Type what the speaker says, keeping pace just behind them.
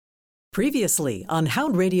Previously on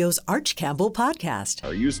Hound Radio's Arch Campbell podcast.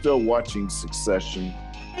 Are you still watching Succession?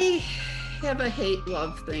 I have a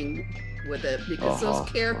hate-love thing with it because those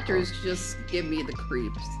characters just give me the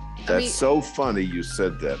creeps. That's so funny you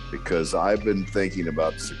said that, because I've been thinking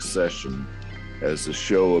about Succession as a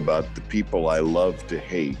show about the people I love to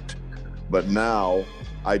hate, but now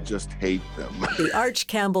I just hate them. The Arch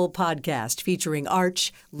Campbell podcast featuring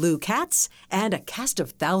Arch, Lou Katz, and a cast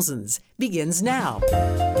of thousands begins now.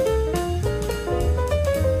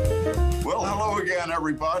 Again,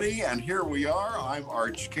 everybody, and here we are. I'm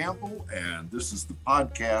Arch Campbell, and this is the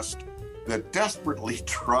podcast that desperately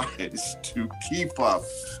tries to keep up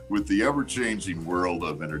with the ever-changing world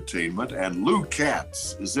of entertainment. And Lou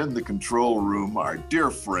Katz is in the control room, our dear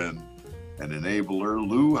friend and enabler.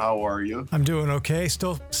 Lou, how are you? I'm doing okay.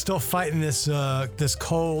 Still fighting this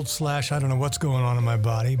cold / I don't know what's going on in my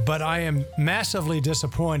body, but I am massively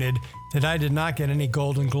disappointed that I did not get any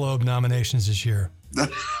Golden Globe nominations this year.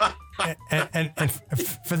 And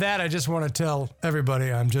for that, I just want to tell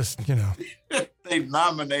everybody I'm just, They've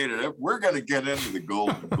nominated it. We're going to get into the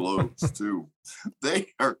Golden Globes too. They're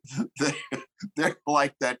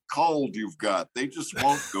like that cold you've got. They just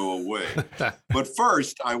won't go away. But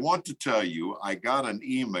first, I want to tell you, I got an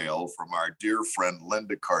email from our dear friend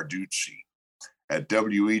Linda Carducci at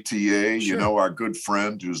WETA. Sure. You know, our good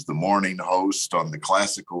friend who's the morning host on the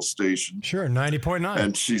classical station. Sure, 90.9.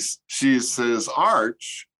 And she says,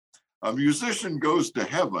 Arch, a musician goes to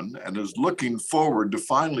heaven and is looking forward to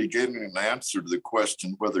finally getting an answer to the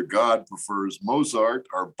question whether God prefers Mozart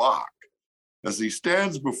or Bach. As he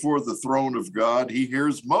stands before the throne of God, he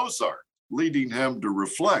hears Mozart, leading him to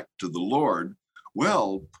reflect to the Lord.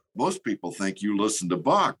 Well, most people think you listen to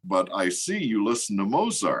Bach, but I see you listen to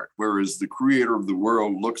Mozart, whereas the creator of the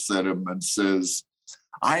world looks at him and says,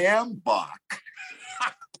 I am Bach.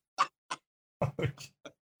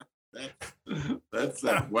 That's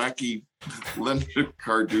that wacky Linda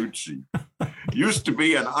Carducci. Used to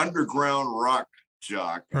be an underground rock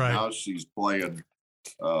jock, and right. Now she's playing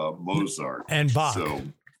Mozart and Bach. So,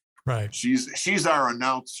 right, she's our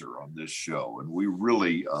announcer on this show, and we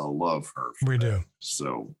really love her. We do.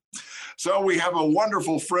 So we have a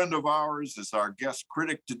wonderful friend of ours as our guest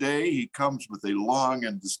critic today. He comes with a long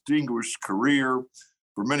and distinguished career.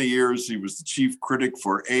 For many years, he was the chief critic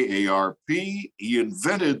for AARP. He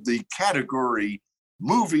invented the category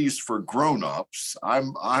movies for grown-ups.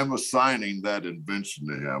 I'm assigning that invention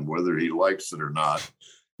to him, whether he likes it or not.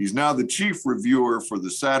 He's now the chief reviewer for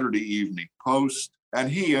the Saturday Evening Post,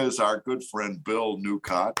 and he is our good friend Bill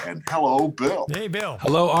Newcott. And hello, Bill. Hey, Bill.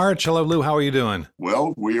 Hello, Arch. Hello, Lou. How are you doing?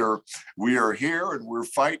 Well, we are here, and we're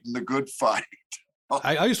fighting the good fight.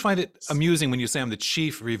 I always find it amusing when you say I'm the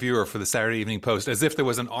chief reviewer for the Saturday Evening Post, as if there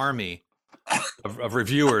was an army of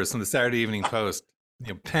reviewers from the Saturday Evening Post,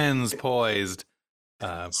 pens poised.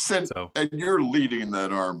 And you're leading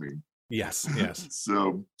that army. Yes.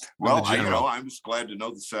 So, well, I'm just glad to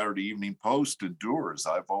know the Saturday Evening Post endures.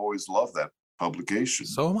 I've always loved that publication.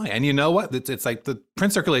 So am I. And you know what? It's like the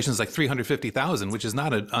print circulation is like 350,000, which is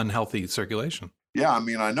not an unhealthy circulation. Yeah, I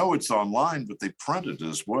mean, I know it's online, but they print it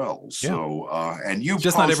as well. So, and you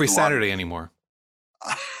just not every Saturday anymore.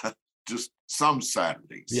 Just some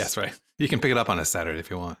Saturdays. Yes, right. You can pick it up on a Saturday if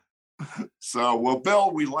you want. So, well,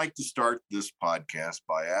 Bill, we like to start this podcast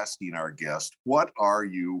by asking our guest, what are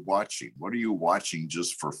you watching? What are you watching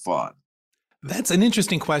just for fun? That's an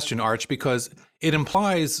interesting question, Arch, because it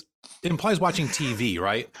implies watching TV,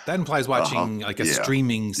 right? That implies watching like a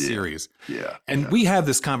streaming series. Yeah. And we have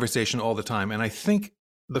this conversation all the time. And I think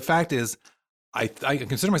the fact is, I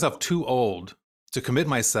consider myself too old to commit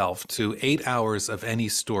myself to 8 hours of any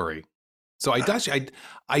story. So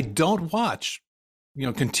I don't watch,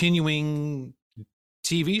 continuing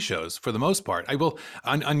TV shows for the most part. I will,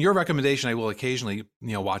 on your recommendation, I will occasionally,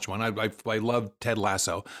 watch one. I love Ted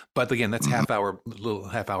Lasso, but again, that's half hour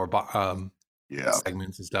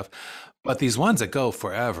segments and stuff. But these ones that go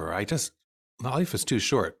forever, my life is too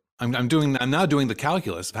short. I'm now doing the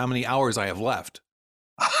calculus of how many hours I have left,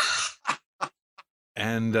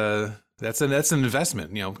 and that's an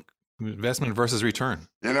investment. Investment versus return.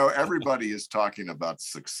 Everybody is talking about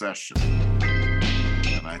Succession.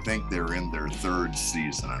 And I think they're in their third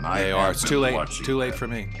season, and It's too late. Too late for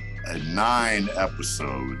me. 9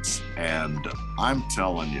 episodes, and I'm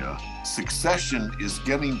telling you, Succession is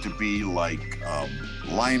getting to be like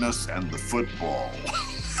Linus and the football.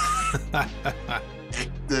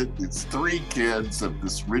 It's 3 kids of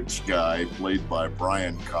this rich guy played by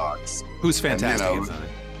Brian Cox, who's fantastic.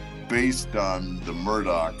 based on the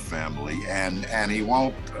Murdoch family, and he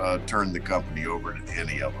won't turn the company over to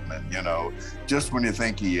any of them. And, you know, just when you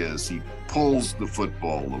think he is, he pulls the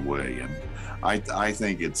football away. And I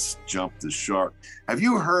think it's jumped the shark. Have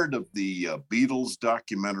you heard of the Beatles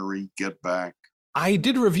documentary, Get Back? I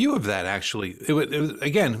did a review of that, actually. It was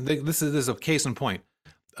again, this is a case in point.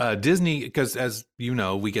 Disney, because as you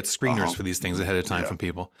know, we get screeners for these things ahead of time from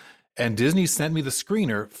people. And Disney sent me the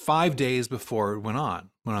screener 5 days before it went on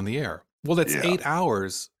the air. Well, that's 8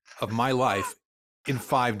 hours of my life in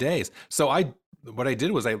 5 days. So what I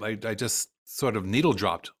did was I just sort of needle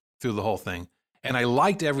dropped through the whole thing. And I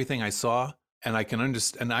liked everything I saw. And I can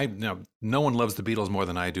understand, no one loves the Beatles more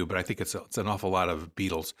than I do, but I think it's an awful lot of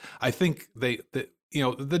Beatles. I think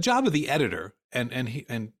the job of the editor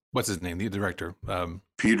and what's his name, the director,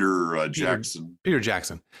 Peter Jackson. Peter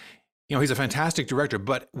Jackson. You know, he's a fantastic director,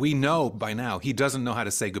 but we know by now he doesn't know how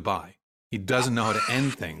to say goodbye. He doesn't know how to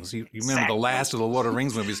end things. You remember the last of the Lord of the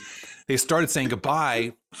Rings movies? They started saying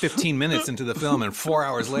goodbye 15 minutes into the film, and 4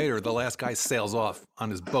 hours later, the last guy sails off on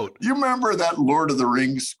his boat. You remember that Lord of the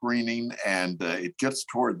Rings screening, and it gets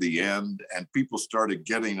toward the end, and people started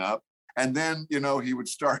getting up, and then, you know, he would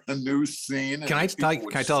start a new scene. Can I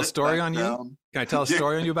tell a story on you? Can I tell a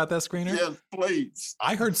story on you about that screener? Yes, please.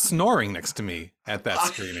 I heard snoring next to me at that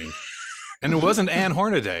screening, and it wasn't Anne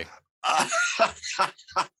Hornaday.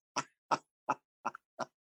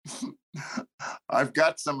 I've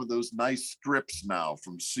got some of those nice strips now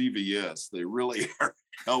from CVS. They really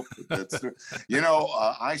help with that. You know,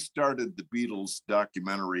 I started the Beatles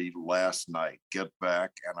documentary last night, Get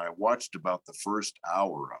Back, and I watched about the first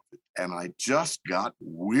hour of it, and I just got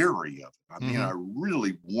weary of it. I mean, I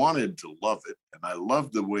really wanted to love it, and I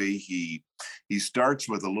love the way he starts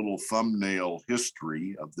with a little thumbnail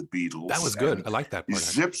history of the Beatles. That was good. I like that part. He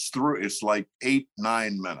zips through. It's like 8-9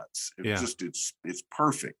 minutes. It's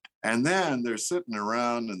perfect. And then they're sitting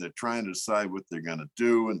around and they're trying to decide what they're going to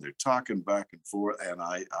do, and they're talking back and forth. And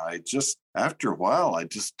I just, after a while, I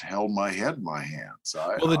just held my head in my hands.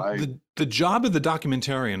 The job of the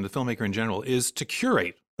documentarian, the filmmaker in general, is to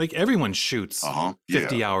curate. Like everyone shoots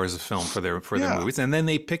 50 hours of film for their movies, and then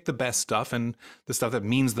they pick the best stuff and the stuff that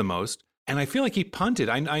means the most. And I feel like he punted.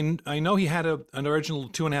 I know he had an original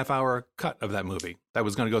 2.5 hour cut of that movie that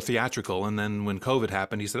was going to go theatrical. And then when COVID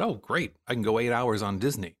happened, he said, oh, great, I can go 8 hours on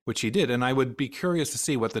Disney, which he did. And I would be curious to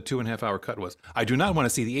see what the 2.5 hour cut was. I do not want to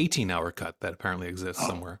see the 18-hour cut that apparently exists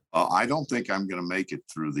somewhere. I don't think I'm going to make it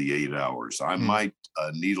through the 8 hours. I might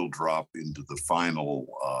needle drop into the final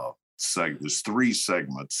There's 3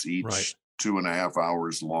 segments, each 2.5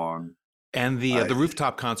 hours long. And the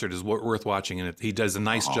rooftop concert is worth watching, and he does a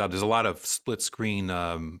nice job. There's a lot of split screen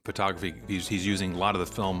photography. He's using a lot of the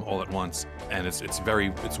film all at once, and it's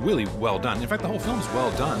really well done. In fact, the whole film is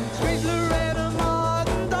well done. Sweet Loretta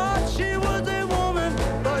Martin thought she was a woman,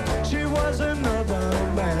 but she was another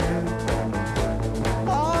man.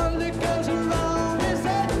 All the girls around me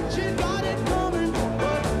said she got it coming,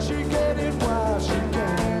 but she get it while she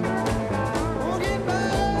can. Oh, get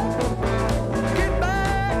back,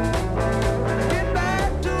 get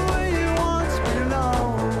back to where you once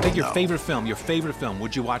belonged. Take your favorite film.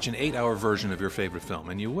 Would you watch an 8-hour version of your favorite film?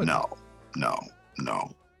 And you wouldn't. No.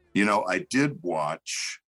 You know, I did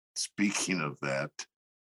watch, speaking of that,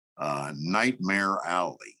 Nightmare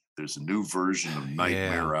Alley. There's a new version of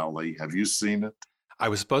Nightmare Alley. Have you seen it? I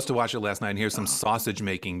was supposed to watch it last night and hear some sausage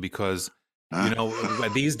making because, you know,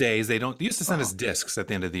 these days they used to send us discs at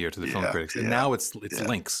the end of the year to the film critics, and now it's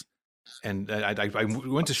links. And I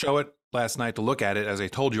went to show it last night to look at it, as I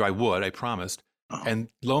told you I would, I promised. And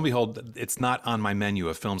lo and behold, it's not on my menu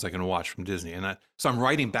of films I can watch from Disney. And so I'm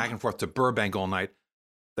writing back and forth to Burbank all night.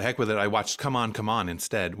 The heck with it. I watched Come On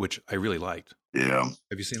instead, which I really liked. Yeah.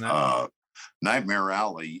 Have you seen that? Nightmare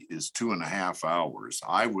Alley is 2.5 hours.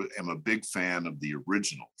 I am a big fan of the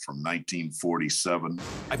original from 1947.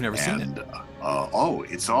 I've never seen it.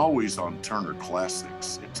 It's always on Turner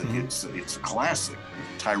Classics. It's a classic.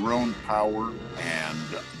 Tyrone Power and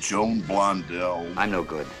Joan Blondell. I'm no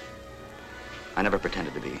good. I never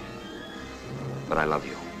pretended to be. But I love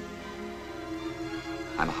you.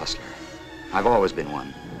 I'm a hustler. I've always been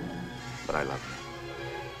one. But I love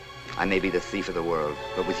you. I may be the thief of the world,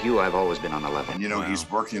 but with you, I've always been on the level. You know, he's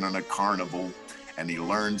working on a carnival, and he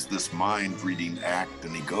learns this mind-reading act,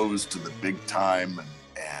 and he goes to the big time,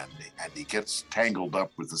 and he gets tangled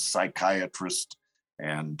up with a psychiatrist.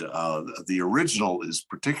 And the original is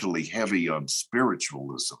particularly heavy on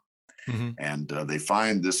spiritualism. And they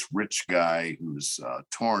find this rich guy who's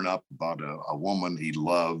torn up about a woman he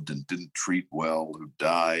loved and didn't treat well, who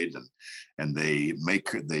died, and they make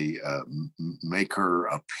her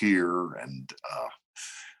appear, and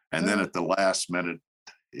And then at the last minute,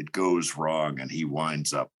 it goes wrong and he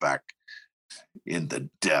winds up back in the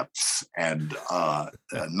depths. And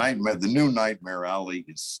the new Nightmare Alley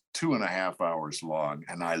is 2.5 hours long,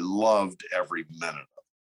 and I loved every minute of it.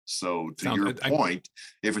 So to your point,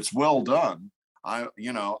 if it's well done,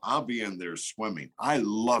 I'll be in there swimming. I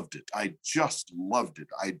loved it. I just loved it.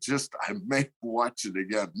 I may watch it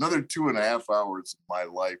again. Another 2.5 hours of my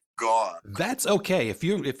life gone. That's okay. If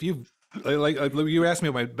you like you asked me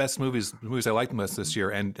what my best movies I liked most this year,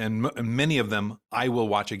 and many of them I will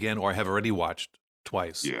watch again or I have already watched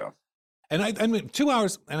twice. Yeah. And I mean,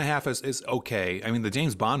 2.5 hours is okay. I mean, the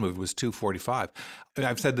James Bond movie was 2:45. And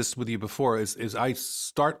I've said this with you before, is I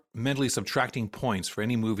start mentally subtracting points for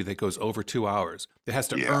any movie that goes over 2 hours. It has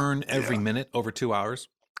to earn every minute over 2 hours,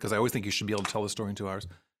 because I always think you should be able to tell the story in 2 hours,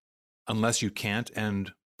 unless you can't.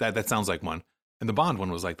 And that sounds like one. And the Bond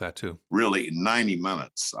one was like that too. Really, 90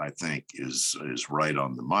 minutes, I think, is right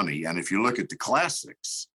on the money. And if you look at the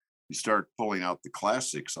classics, you start pulling out the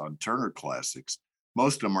classics on Turner Classics.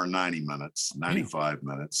 Most of them are 90 minutes, 95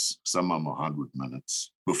 minutes, some of them 100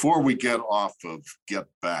 minutes. Before we get off of Get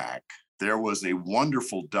Back, there was a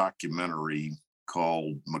wonderful documentary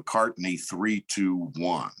called McCartney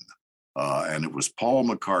 321. And it was Paul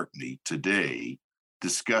McCartney today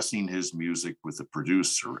discussing his music with the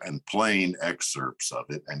producer and playing excerpts of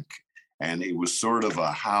it. And it was sort of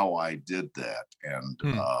a how I did that. And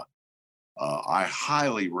I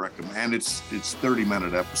highly recommend, and it's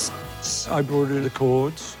 30-minute episodes. I brought in the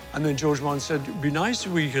chords, and then George Martin said, it'd be nice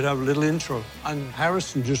if we could have a little intro. And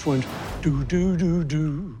Harrison just went, do, do, do,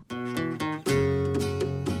 do.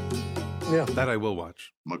 Yeah. That I will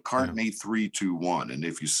watch. McCartney 321. And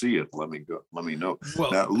if you see it, let me know.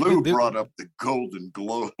 Well, now, Lou brought up the Golden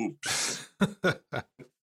Globes.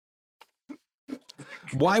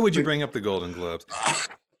 Why would you bring up the Golden Globes?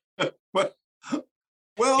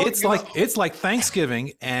 Well, it's like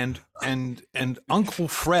Thanksgiving and Uncle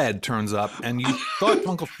Fred turns up and you thought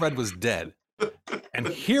Uncle Fred was dead. And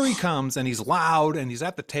here he comes and he's loud and he's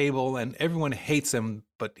at the table and everyone hates him,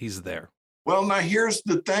 but he's there. Well, now here's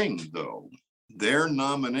the thing, though. Their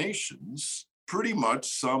nominations pretty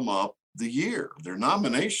much sum up the year. Their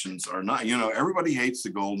nominations are not, everybody hates the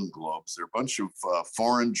Golden Globes. They're a bunch of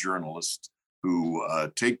foreign journalists who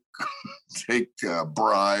take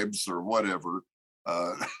bribes or whatever.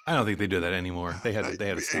 I don't think they do that anymore. They had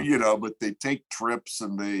a stop. But they take trips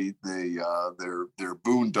and they're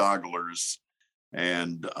boondogglers,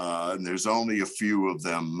 and there's only a few of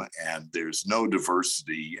them, and there's no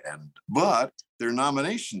diversity. But their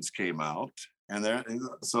nominations came out,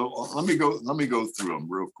 so let me go through them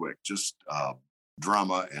real quick. Just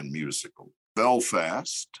drama and musical.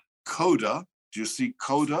 Belfast, Coda. Do you see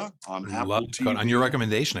Coda on Apple TV? Coda. On your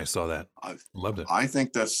recommendation, I saw that. I loved it. I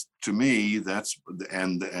think that's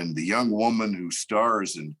and the young woman who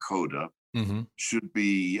stars in Coda should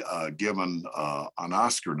be given an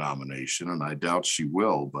Oscar nomination, and I doubt she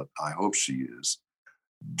will, but I hope she is.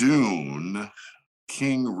 Dune,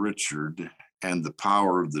 King Richard, and The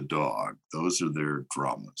Power of the Dog. Those are their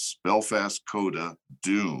dramas. Belfast, Coda,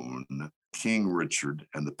 Dune, King Richard,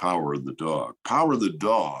 and The Power of the Dog. Power of the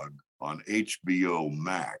Dog on HBO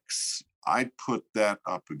Max, I'd put that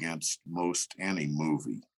up against most any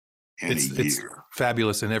movie any year. It's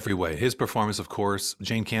fabulous in every way. His performance, of course,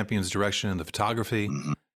 Jane Campion's direction and the photography.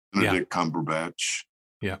 Benedict Cumberbatch.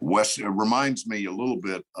 Yeah. It reminds me a little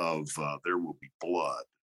bit of There Will Be Blood.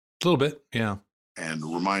 A little bit, yeah. And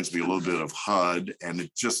reminds me a little bit of HUD. And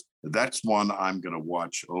that's one I'm going to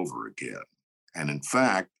watch over again. And in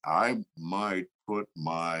fact, I might put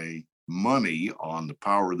my money on The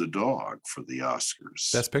Power of the Dog for the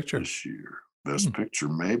Oscars. Best Picture this year. Best Picture,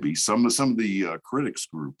 maybe. Some of the critics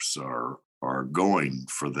groups are going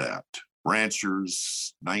for that.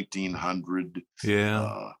 Ranchers, 1900.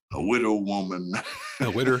 Yeah. A Widow Woman.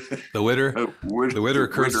 The Widow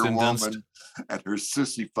Kirsten Dunst. And her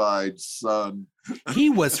sissified son. He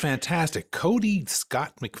was fantastic. Cody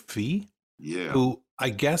Scott McPhee. Yeah. Who I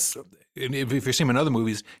guess, if you've seen him in other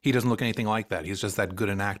movies, he doesn't look anything like that. He's just that good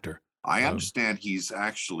an actor. I understand he's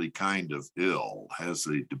actually kind of ill, has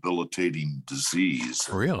a debilitating disease.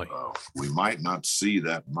 Really? We might not see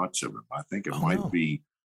that much of him. I think it might be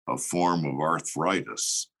a form of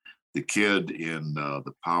arthritis. The kid in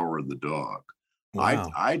The Power of the Dog. Wow.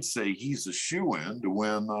 I'd say he's a shoo-in to win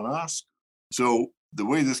an Oscar. So the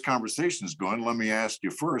way this conversation is going, let me ask you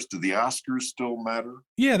first, do the Oscars still matter?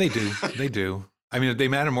 Yeah, they do. They do. I mean, they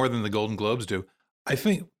matter more than the Golden Globes do. I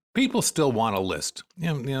think people still want a list.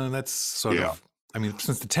 You know, that's sort of, I mean,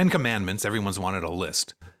 since the 10 Commandments, everyone's wanted a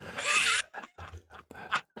list.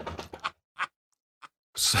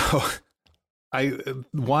 So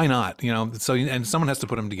Why not? So and someone has to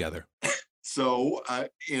put them together. So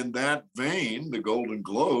in that vein, the Golden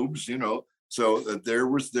Globes, so there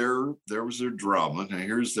was their drama. Now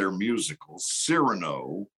here's their musical,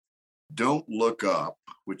 Cyrano, Don't Look Up,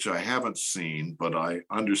 which I haven't seen, but I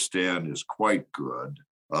understand is quite good.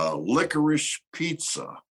 Licorice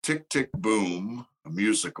Pizza, Tick, Tick, Boom, a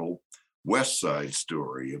musical. West Side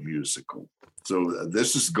Story, a musical. So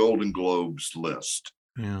this is Golden Globes list.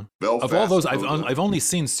 Yeah. Belfast, of all those, I've only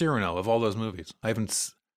seen Cyrano of all those movies.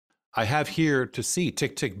 I have here to see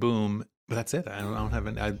Tick, Tick, Boom, but that's it. I don't have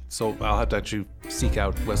any. So I'll have to actually seek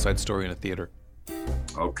out West Side Story in a theater.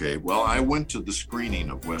 Okay. Well, I went to the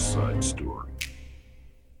screening of West Side Story,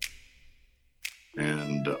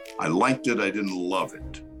 and I liked it. I didn't love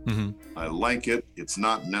it. Mm-hmm. I like it. It's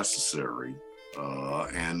not necessary.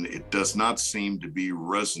 And it does not seem to be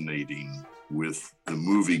resonating with the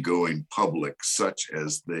movie-going public such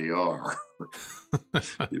as they are.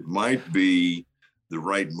 It might be the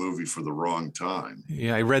right movie for the wrong time.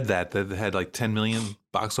 Yeah, I read that it had like 10 million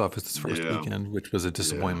box office its first weekend, which was a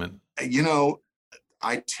disappointment. Yeah.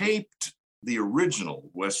 I taped the original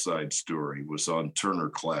West Side Story, was on Turner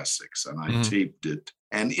Classics, and I taped it,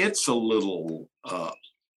 and it's a little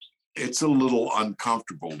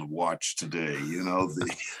uncomfortable to watch today,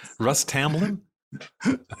 the Russ Tamblyn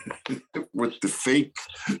with the fake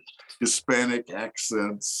Hispanic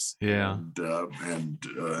accents, and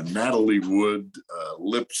Natalie Wood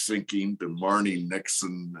lip syncing to Marnie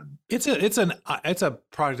Nixon. And it's a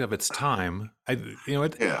product of its time.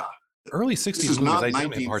 Early 60s this is movies, not I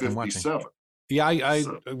didn't have a hard time watching. Yeah, I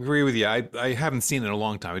agree with you. I haven't seen it in a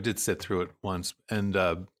long time. I did sit through it once, and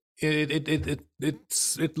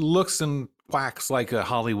it looks and quacks like a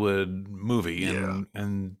Hollywood movie,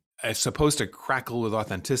 and it's supposed to crackle with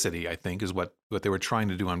authenticity, I think, is what they were trying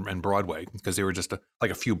to do on Broadway, because they were just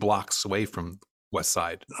like a few blocks away from West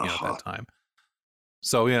Side at that time.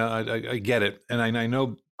 So I get it, and I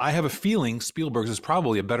know I have a feeling Spielberg's is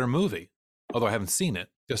probably a better movie, although I haven't seen it,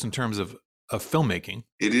 just in terms of filmmaking.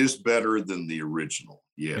 It is better than the original.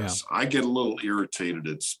 Yes, I get a little irritated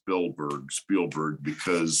at Spielberg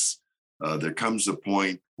because there comes a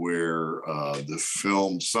point where the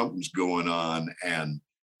film, something's going on, and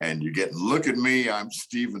you're getting, look at me, I'm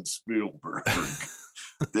Steven Spielberg.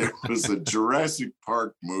 There was a Jurassic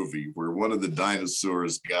Park movie where one of the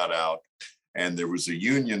dinosaurs got out, and there was a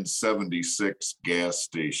Union 76 gas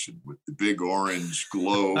station with the big orange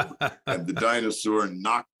globe, and the dinosaur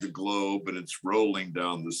knocked the globe, and it's rolling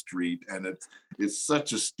down the street, and it's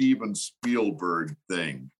such a Steven Spielberg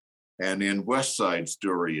thing. And in West Side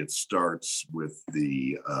Story, it starts with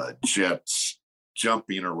the jets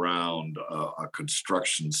jumping around a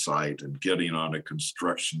construction site and getting on a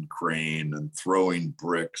construction crane and throwing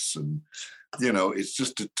bricks, and it's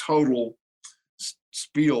just a total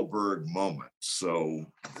Spielberg moment. So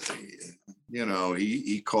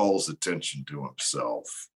he calls attention to himself.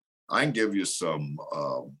 I can give you some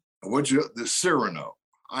the Cyrano.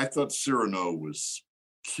 I thought Cyrano was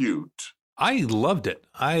cute. I loved it.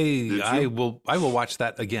 I will watch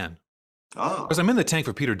that again. Because I'm in the tank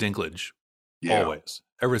for Peter Dinklage. Always,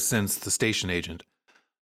 ever since The Station Agent.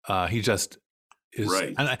 He just is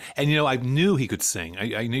right. And I knew he could sing.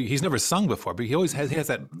 I knew he's never sung before, but he has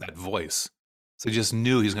that voice. So I just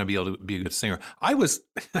knew he was going to be able to be a good singer.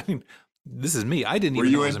 This is me. I didn't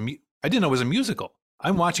know it was a musical.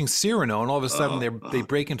 I'm watching Cyrano, and all of a sudden they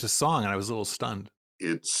break into song, and I was a little stunned.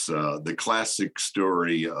 It's the classic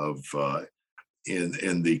story of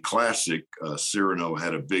in the classic, Cyrano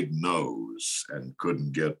had a big nose and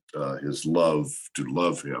couldn't get his love to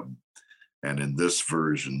love him, and in this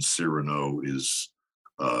version, Cyrano is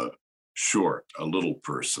short, a little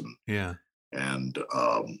person. Yeah, and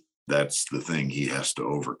that's the thing he has to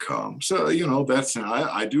overcome. So,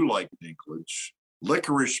 I do like Dinklage.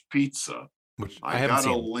 Licorice Pizza. Which I got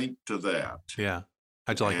a link to that. Yeah.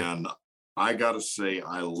 How'd you like it? And I got to say,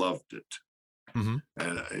 I loved it. Mm-hmm.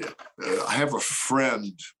 And I have a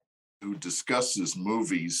friend who discusses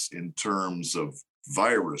movies in terms of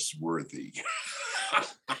virus worthy.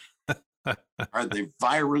 Are they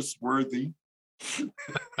virus worthy?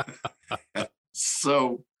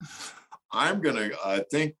 So I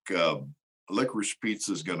think Licorice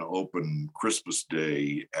Pizza is going to open Christmas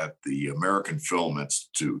Day at the American Film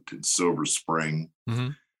Institute in Silver Spring. Mm-hmm.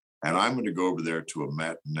 And I'm going to go over there to a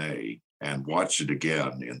matinee and watch it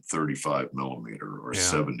again in 35 millimeter or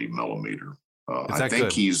 70 millimeter. I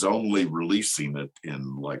think he's only releasing it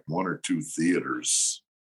in like 1 or 2 theaters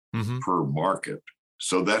per market.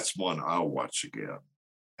 So that's one I'll watch again.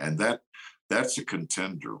 And that's a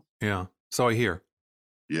contender. Yeah. So I hear.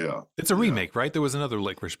 Yeah. It's a remake, right? There was another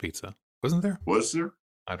Licorice Pizza. Wasn't there? Was there?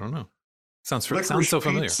 I don't know. Sounds so Licorice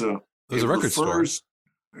familiar. Pizza. It was a record store.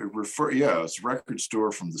 Yeah, it's a record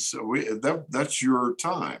store from that's your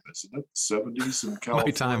time, isn't it? The 70s in California.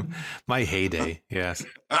 My time, my heyday. Yes.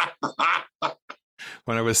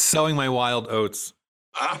 When I was sowing my wild oats.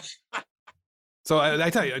 So I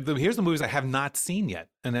tell you, here's the movies I have not seen yet,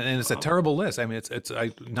 and it's a terrible list. I mean, it's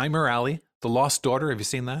Nightmare Alley, The Lost Daughter. Have you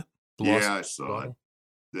seen that? I saw it.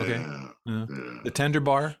 Yeah, okay. Yeah. The Tender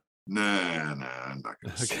Bar. Nah, I'm not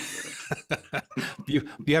gonna see that. You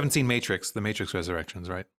haven't seen Matrix, The Matrix Resurrections,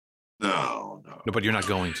 right? No. No, but you're not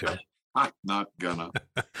going to. I'm not gonna.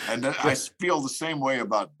 And I feel the same way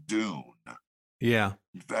about Dune. Yeah.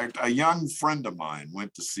 In fact, a young friend of mine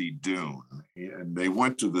went to see Dune, and they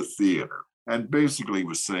went to the theater, and basically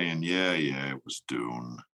was saying, yeah, it was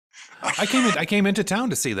Dune. I came into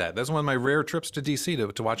town to see that. That's one of my rare trips to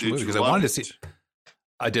DC to watch a movie because I wanted to see.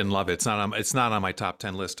 I didn't love it. It's not on my top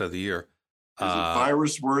 10 list of the year. Is it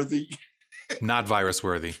virus worthy? Not virus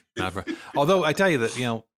worthy. Although I tell you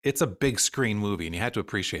that it's a big screen movie, and you have to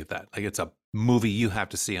appreciate that. Like, it's a movie you have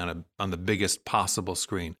to see on the biggest possible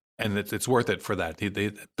screen, and it's worth it for that.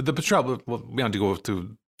 But the trouble, we don't have to go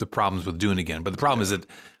through the problems with Dune again. But the problem is that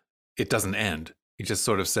it doesn't end. He just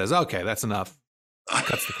sort of says, "Okay, that's enough."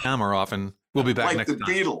 Cuts the camera off, and we'll be back next time.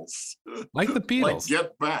 Like the Beatles. Like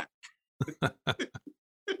Get Back.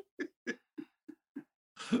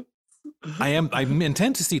 I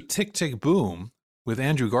intend to see Tick, Tick, Boom with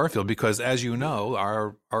Andrew Garfield because, as you know,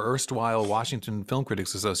 our erstwhile Washington Film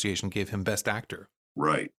Critics Association gave him Best Actor.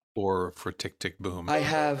 Right. For Tick, Tick, Boom. I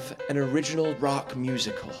have an original rock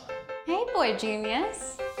musical. Hey, boy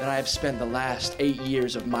genius. That I have spent the last 8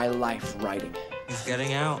 years of my life writing. He's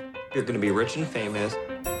getting out. You're going to be rich and famous.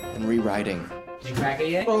 And rewriting. Did you crack it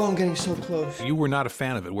yet? Oh, I'm getting so close. You were not a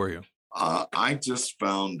fan of it, were you? I just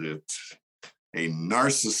found it a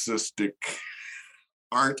narcissistic,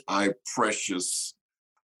 aren't I precious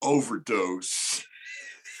overdose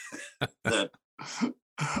that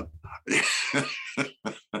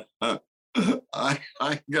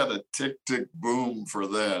I got a tick, tick, boom for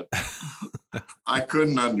that. I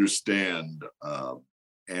couldn't understand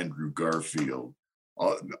Andrew Garfield.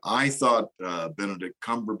 I thought Benedict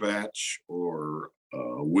Cumberbatch or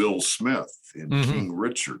Will Smith in King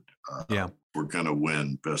Richard were going to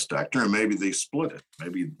win Best Actor, and maybe they split it.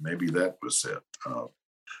 Maybe that was it.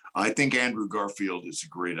 I think Andrew Garfield is a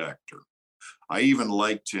great actor. I even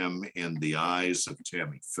liked him in The Eyes of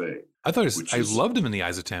Tammy Faye. I loved him in The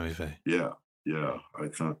Eyes of Tammy Faye. Yeah, I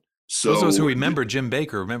thought so. Those of us who remember Jim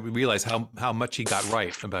Baker realize how much he got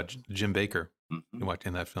right about Jim Baker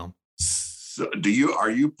in that film. So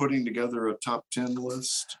are you putting together a top 10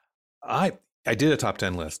 list? I did a top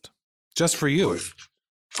 10 list just for you.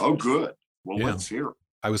 Oh, good. Well, let's hear.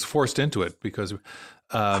 I was forced into it because,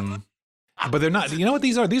 but they're not. You know what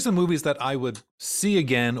these are? These are movies that I would see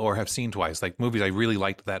again or have seen twice. Like movies I really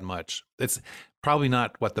liked that much. It's probably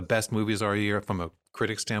not what the best movies are here from a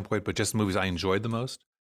critic standpoint, but just movies I enjoyed the most.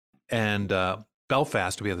 And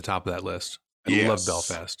Belfast would be at the top of that list. I love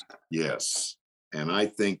Belfast. Yes. And I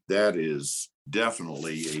think that is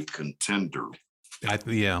definitely a contender.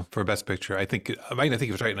 For Best Picture. I think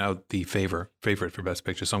it's right now the favorite for Best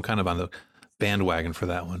Picture. So I'm kind of on the bandwagon for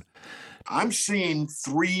that one. I'm seeing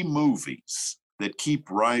 3 movies that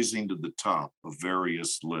keep rising to the top of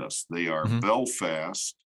various lists. They are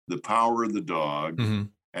Belfast, The Power of the Dog,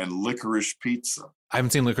 and Licorice Pizza. I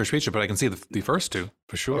haven't seen Licorice Pizza, but I can see the first 2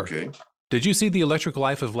 for sure. Okay. Did you see The Electric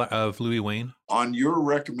Life of Louis Wayne? On your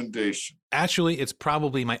recommendation. Actually, it's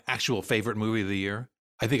probably my actual favorite movie of the year.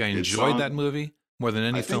 I think I enjoyed that movie more than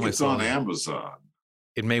any film I saw. It's on Amazon.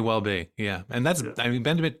 It may well be, yeah. And that's,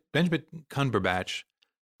 Benjamin Cumberbatch,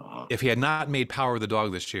 if he had not made Power of the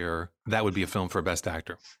Dog this year, that would be a film for Best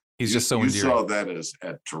Actor. He's just so endearing. You saw that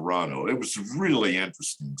at Toronto. It was a really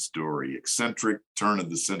interesting story. Eccentric,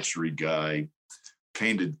 turn-of-the-century guy,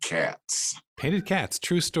 painted cats. Painted cats,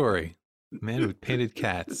 true story. Man with painted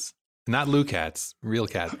cats. Not Lou cats, real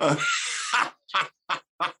cats.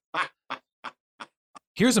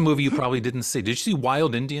 Here's a movie you probably didn't see. Did you see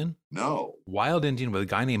Wild Indian? No. Wild Indian with a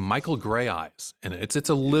guy named Michael Grey Eyes. And it's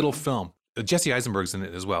a little film. Jesse Eisenberg's in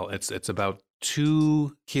it as well. It's about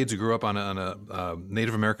 2 kids who grew up on a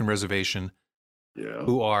Native American reservation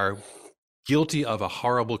who are guilty of a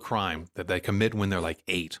horrible crime that they commit when they're like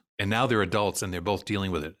 8. And now they're adults and they're both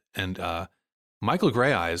dealing with it. And Michael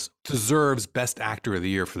Grey Eyes deserves Best Actor of the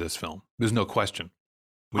Year for this film. There's no question.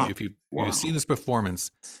 If you see this performance,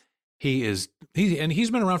 he's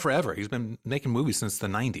been around forever. He's been making movies since the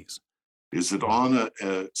 90s. Is it on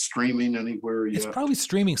streaming anywhere yet? It's probably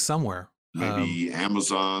streaming somewhere. Maybe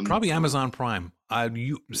Amazon. Probably Amazon Prime.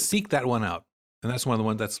 You seek that one out, and that's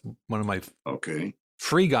that's one of my. Okay.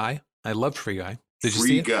 Free Guy. I loved Free Guy. Did you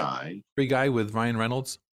see it? Free Guy with Ryan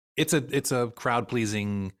Reynolds. It's a crowd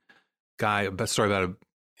pleasing guy. A story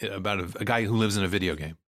about a guy who lives in a video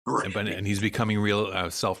game, right. and he's becoming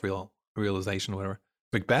realization, whatever.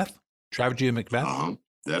 Macbeth. Tragedy of Macbeth.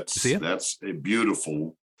 That's a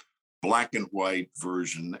beautiful black and white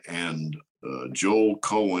version, and Joel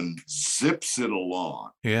Cohen zips it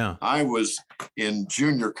along. Yeah. I was in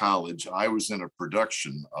junior college. I was in a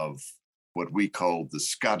production of what we called the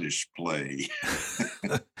Scottish play.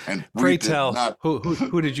 And pray tell,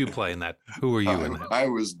 who did you play in that? Who were you in that? I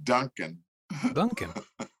was Duncan. Duncan.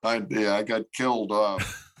 I got killed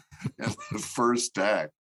off in the first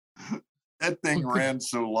act. That thing ran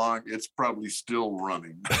so long, it's probably still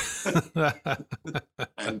running.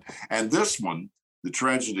 and this one, the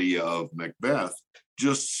tragedy of Macbeth,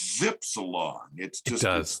 just zips along. It's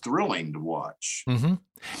thrilling to watch. Mm-hmm.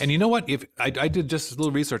 And you know what? If I did just a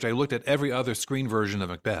little research, I looked at every other screen version of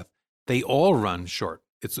Macbeth. They all run short.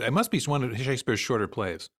 It must be one of Shakespeare's shorter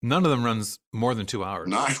plays. None of them runs more than 2 hours.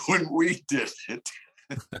 Not when we did it.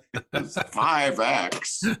 It's 5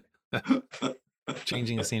 acts.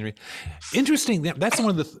 Changing the scenery. Interesting. That's one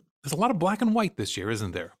of there's a lot of black and white this year,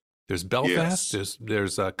 isn't there? There's Belfast. Yes.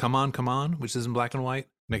 There's Come On, Come On, which is in black and white.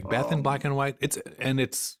 Macbeth in black and white. It's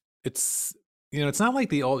it's not like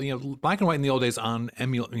the old black and white in the old days on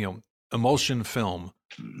emulsion film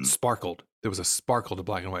sparkled. There was a sparkle to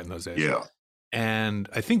black and white in those days. Yeah. And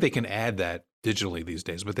I think they can add that digitally these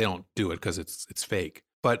days, but they don't do it because it's fake.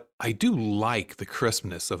 But I do like the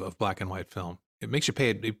crispness of black and white film. It makes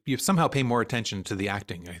you somehow pay more attention to the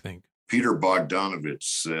acting, I think. Peter Bogdanovich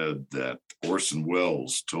said that Orson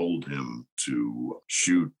Welles told him to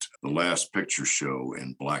shoot the Last Picture Show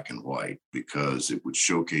in black and white because it would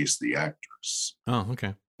showcase the actors. Oh,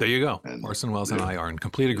 okay. There you go. And Orson Welles and I are in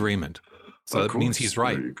complete agreement. So that means he's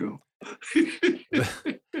right. There you go.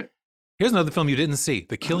 Here's another film you didn't see: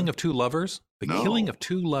 The Killing of Two Lovers. Killing of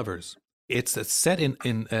Two Lovers. It's set in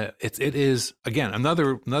it is again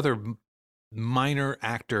another minor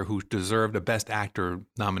actor who deserved a Best Actor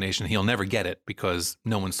nomination. He'll never get it because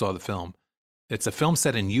no one saw the film. It's a film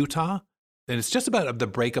set in Utah, and it's just about the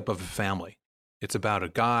breakup of a family. It's about a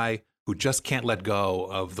guy who just can't let go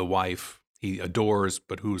of the wife he adores,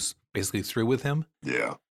 but who's basically through with him.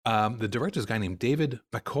 Yeah. The director's a guy named David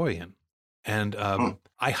Bakoyan. And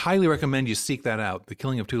I highly recommend you seek that out. The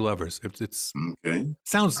Killing of Two Lovers. It's okay. It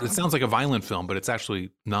sounds like a violent film, but it's actually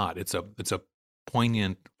not. It's a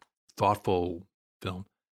poignant, thoughtful film.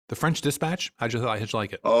 The French Dispatch. How'd you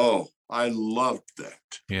like it? Oh, I loved that.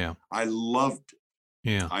 Yeah, I loved it.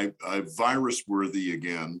 Yeah, I virus worthy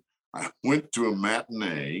again. I went to a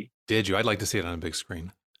matinee. Did you? I'd like to see it on a big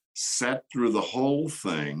screen. Sat through the whole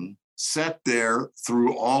thing. Sat there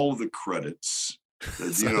through all of the credits.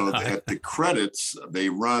 At the credits, they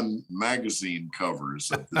run magazine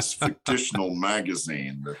covers of this fictional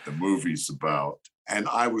magazine that the movie's about. And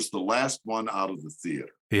I was the last one out of the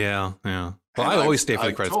theater. Yeah, yeah. Well, I always stay for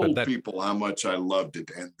the credits. I told people how much I loved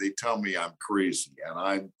it, and they tell me I'm crazy,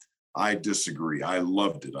 and I disagree. I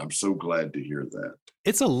loved it. I'm so glad to hear that.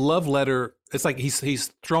 It's a love letter. It's like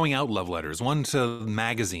he's throwing out love letters, one to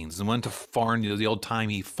magazines and one to foreign, the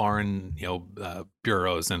old-timey foreign,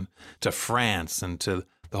 bureaus, and to France, and to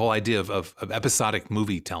the whole idea of episodic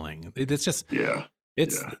movie telling. It's just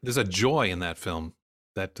there's a joy in that film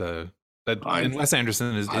that and Wes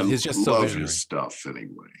Anderson is just so visionary. His stuff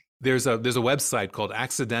anyway. There's a website called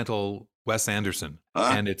Accidental Wes Anderson,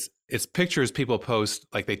 and it's pictures people post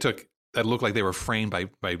like they took that look like they were framed by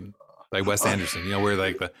Wes Anderson, where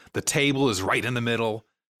like the table is right in the middle,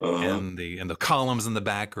 and the columns in the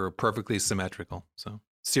back are perfectly symmetrical. So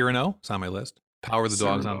Cyrano is on my list. Power of the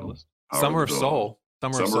Dog's on the list. Summer of Soul.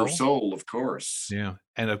 Summer of Soul, of course. Yeah,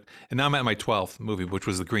 and now I'm at my 12th movie, which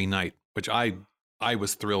was The Green Knight, which I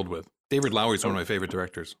was thrilled with. David Lowery is one of my favorite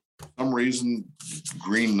directors. For some reason,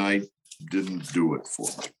 Green Knight didn't do it for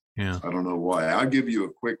me. Yeah. I don't know why. I'll give you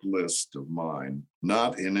a quick list of mine,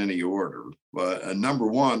 not in any order. But number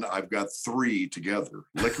one, I've got 3 together: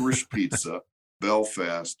 Licorice Pizza,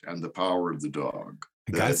 Belfast, and The Power of the Dog.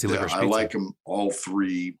 Licorice Pizza. I like them all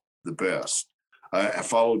 3 the best.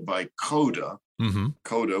 Followed by Coda. Mm-hmm.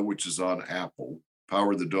 Coda, which is on Apple.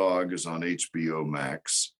 Power of the Dog is on HBO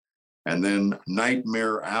Max. And then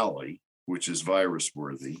Nightmare Alley, which is virus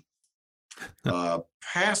worthy.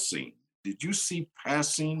 Passing. Did you see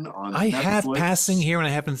Passing on Netflix? I have Passing here, and I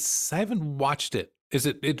haven't watched it. Is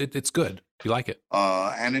it's good? You like it?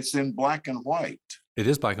 And it's in black and white. It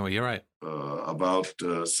is black and white. You're right. About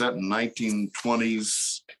set in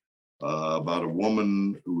 1920s about a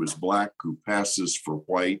woman who is black who passes for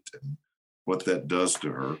white and what that does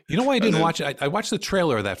to her. You know why I didn't watch it? I watched the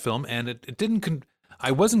trailer of that film, and it didn't.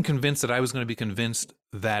 I wasn't convinced that I was going to be convinced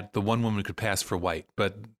that the one woman could pass for white.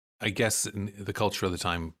 But I guess in the culture of the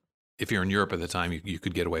time, if you're in Europe at the time, you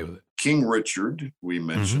could get away with it. King Richard, we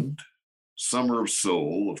mentioned. Summer of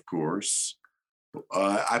Soul, of course.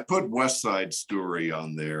 I put West Side Story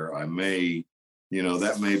on there. I may,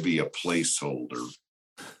 that may be a placeholder.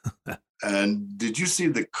 And did you see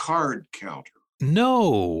The Card Counter?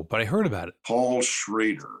 No, but I heard about it. Paul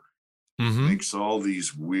Schrader makes all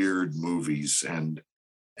these weird movies, and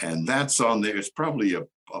that's on there. It's probably a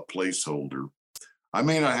placeholder. I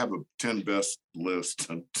may not have a 10 best list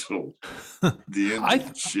until the end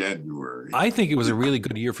of January. I think it was a really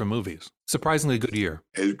good year for movies. Surprisingly good year.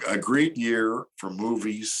 A great year for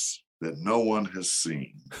movies that no one has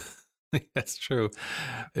seen. That's true.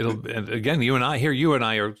 And again, you and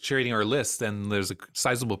I are sharing our lists, and there's a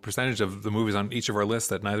sizable percentage of the movies on each of our lists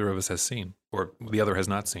that neither of us has seen, or the other has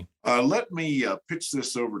not seen. Let me pitch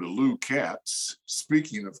this over to Lou Katz.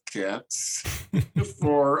 Speaking of cats,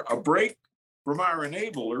 for a break from our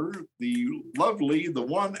enabler, the lovely, the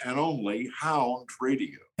one and only Hound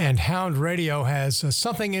Radio. And Hound Radio has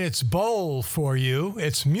something in its bowl for you.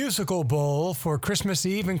 Its musical bowl for Christmas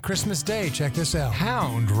Eve and Christmas Day. Check this out.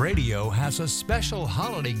 Hound Radio has a special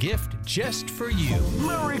holiday gift just for you.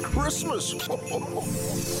 Merry Christmas!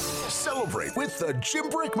 Celebrate with the Jim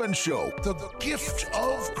Brickman Show, the gift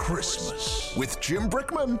of Christmas. With Jim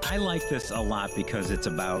Brickman. I like this a lot because it's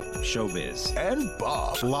about showbiz. And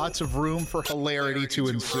Bob. Lots of room for hilarity to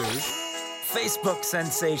ensue. Facebook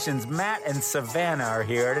sensations Matt and Savannah are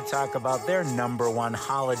here to talk about their #1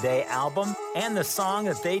 holiday album and the song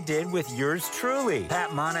that they did with yours truly.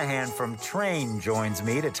 Pat Monahan from Train joins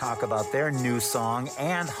me to talk about their new song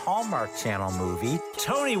and Hallmark Channel movie.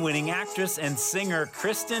 Tony-winning actress and singer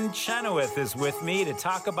Kristen Chenoweth is with me to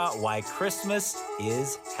talk about why Christmas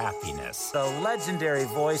is happiness. The legendary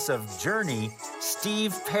voice of Journey,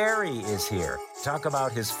 Steve Perry, is here to talk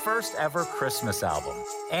about his first ever Christmas album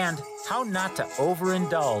and how not to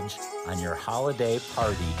overindulge on your holiday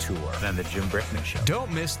party tour. Then the Jim Brickman Show.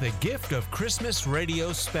 Don't miss the Gift of Christmas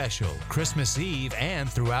radio special, Christmas Eve and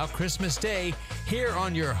throughout Christmas Day, here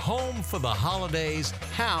on your home for the holidays,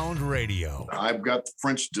 Hound Radio. I've got The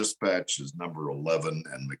French Dispatch is number 11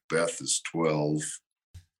 and Macbeth is 12.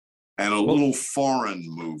 And a little foreign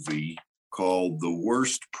movie called The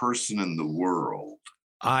Worst Person in the World.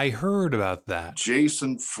 I heard about that.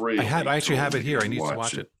 Jason Fraley. I actually have it here. I need to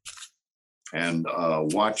watch it. And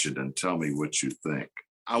watch it and tell me what you think.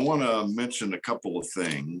 I want to mention a couple of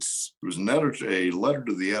things. There was a letter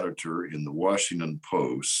to the editor in the Washington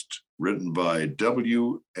Post written by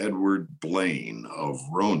W. Edward Blaine of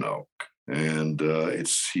Roanoke. And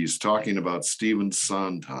he's talking about Stephen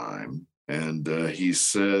Sondheim. And he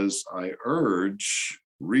says, I urge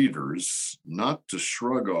readers not to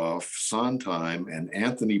shrug off Sondheim and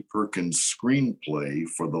Anthony Perkins' screenplay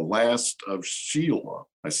for The Last of Sheila.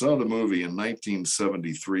 I saw the movie in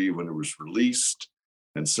 1973 when it was released,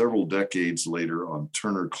 and several decades later on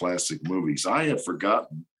Turner Classic Movies. I had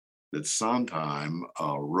forgotten that Sondheim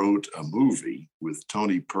wrote a movie with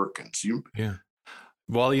Tony Perkins. Yeah.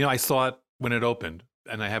 Well, I saw it when it opened,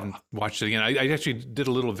 and I haven't watched it again. I actually did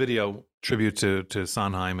a little video tribute to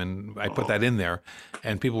Sondheim, and I put that in there,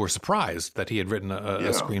 and people were surprised that he had written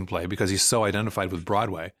a screenplay because he's so identified with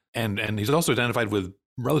Broadway, and he's also identified with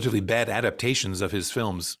relatively bad adaptations of his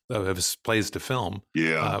films, of his plays to film.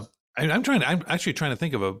 Yeah. I'm actually trying to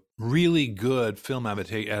think of a really good film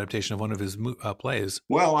adaptation of one of his plays.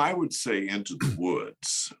 Well, I would say Into the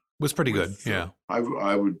Woods. Was pretty good, yeah. I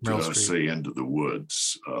would say Into the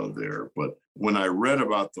Woods there. But when I read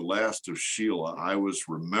about The Last of Sheila, I was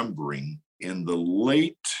remembering in the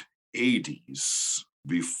late 80s,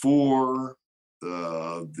 before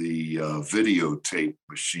the videotape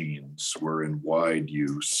machines were in wide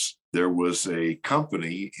use, there was a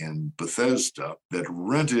company in Bethesda that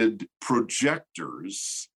rented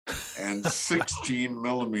projectors and 16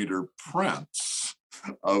 millimeter prints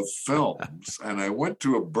of films. And I went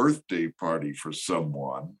to a birthday party for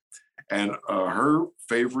someone, and her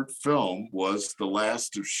favorite film was The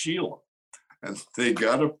Last of Sheila. And they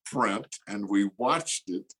got a print, and we watched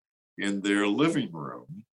it in their living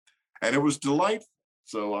room, and it was delightful.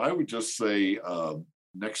 So I would just say,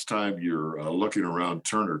 next time you're looking around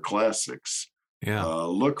Turner Classics,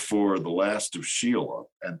 look for The Last of Sheila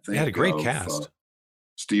and think had a great cast.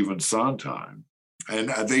 Stephen Sondheim. And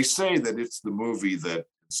they say that it's the movie that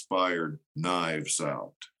inspired Knives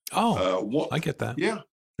Out. Oh, I get that. Yeah.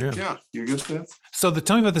 Yeah, you get that? So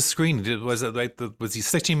tell me about the screen. Was it like was the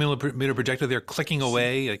 16mm projector there clicking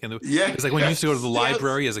away? Like it's like when you used to go to the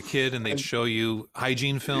library as a kid and they'd show you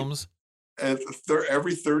hygiene films.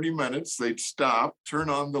 Every 30 minutes, they'd stop, turn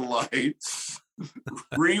on the lights,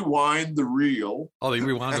 rewind the reel. Oh, they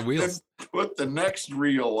rewound the wheels. Put the next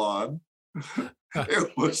reel on.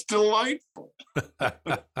 It was delightful.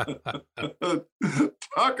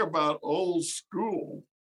 Talk about old school.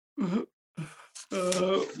 One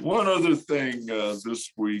other thing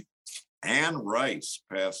this week, Anne Rice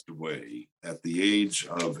passed away at the age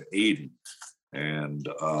of 80. And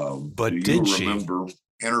but do did you she remember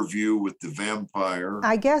Interview with the Vampire?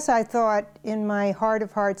 I guess I thought in my heart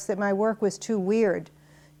of hearts that my work was too weird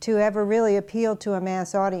to ever really appeal to a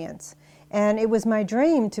mass audience. And it was my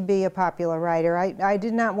dream to be a popular writer. I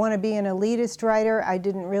did not want to be an elitist writer. I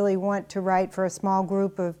didn't really want to write for a small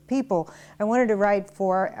group of people. I wanted to write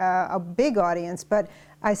for a big audience, but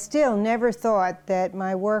I still never thought that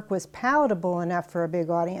my work was palatable enough for a big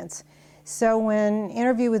audience. So when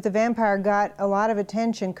Interview with the Vampire got a lot of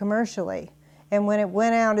attention commercially, and when it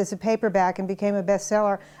went out as a paperback and became a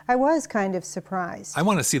bestseller, I was kind of surprised. I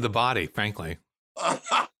want to see the body, frankly.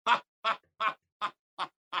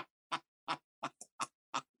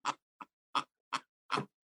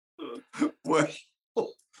 Well,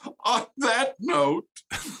 on that note,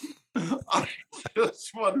 I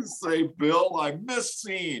just want to say, Bill, I miss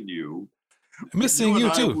seeing you. I miss seeing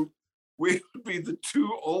you too. We would be the two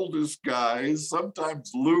oldest guys.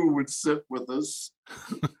 Sometimes Lou would sit with us.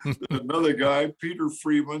 Another guy, Peter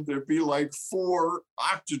Freeman. There'd be like 4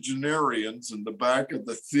 octogenarians in the back of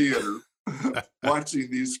the theater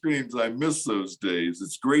watching these screens. I miss those days.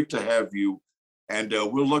 It's great to have you. And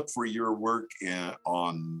we'll look for your work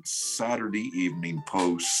on Saturday Evening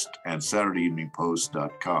Post and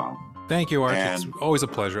SaturdayEveningPost.com. Thank you, Art. It's always a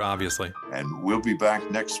pleasure, obviously. And we'll be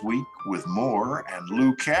back next week with more. And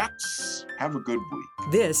Lou Katz, have a good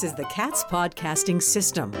week. This is the Katz Podcasting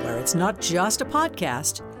System, where it's not just a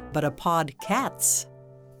podcast, but a podcats.